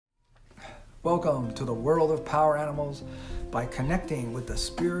Welcome to the world of power animals. By connecting with the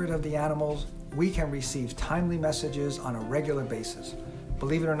spirit of the animals, we can receive timely messages on a regular basis.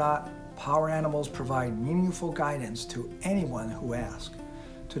 Believe it or not, power animals provide meaningful guidance to anyone who asks.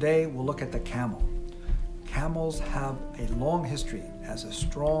 Today, we'll look at the camel. Camels have a long history as a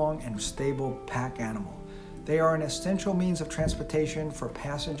strong and stable pack animal. They are an essential means of transportation for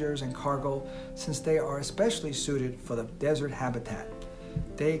passengers and cargo since they are especially suited for the desert habitat.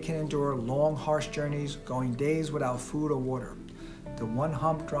 They can endure long, harsh journeys, going days without food or water. The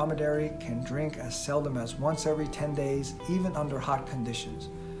one-humped dromedary can drink as seldom as once every 10 days, even under hot conditions.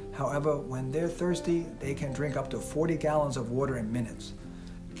 However, when they're thirsty, they can drink up to 40 gallons of water in minutes.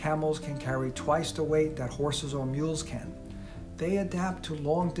 Camels can carry twice the weight that horses or mules can. They adapt to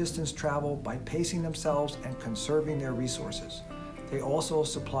long-distance travel by pacing themselves and conserving their resources. They also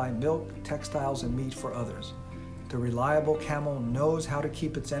supply milk, textiles, and meat for others. The reliable camel knows how to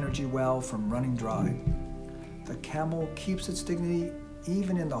keep its energy well from running dry. The camel keeps its dignity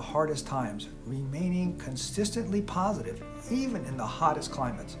even in the hardest times, remaining consistently positive even in the hottest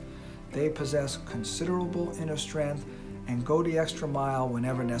climates. They possess considerable inner strength and go the extra mile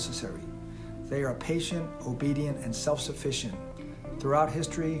whenever necessary. They are patient, obedient, and self-sufficient. Throughout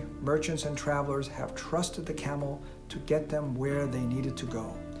history, merchants and travelers have trusted the camel to get them where they needed to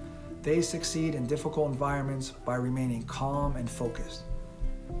go. They succeed in difficult environments by remaining calm and focused.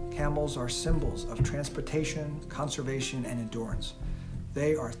 Camels are symbols of transportation, conservation, and endurance.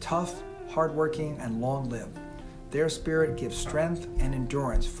 They are tough, hardworking, and long-lived. Their spirit gives strength and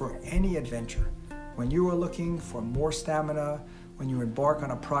endurance for any adventure. When you are looking for more stamina, when you embark on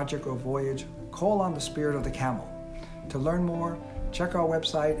a project or voyage, call on the spirit of the camel. To learn more, check our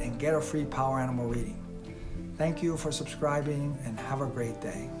website and get a free power animal reading. Thank you for subscribing and have a great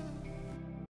day.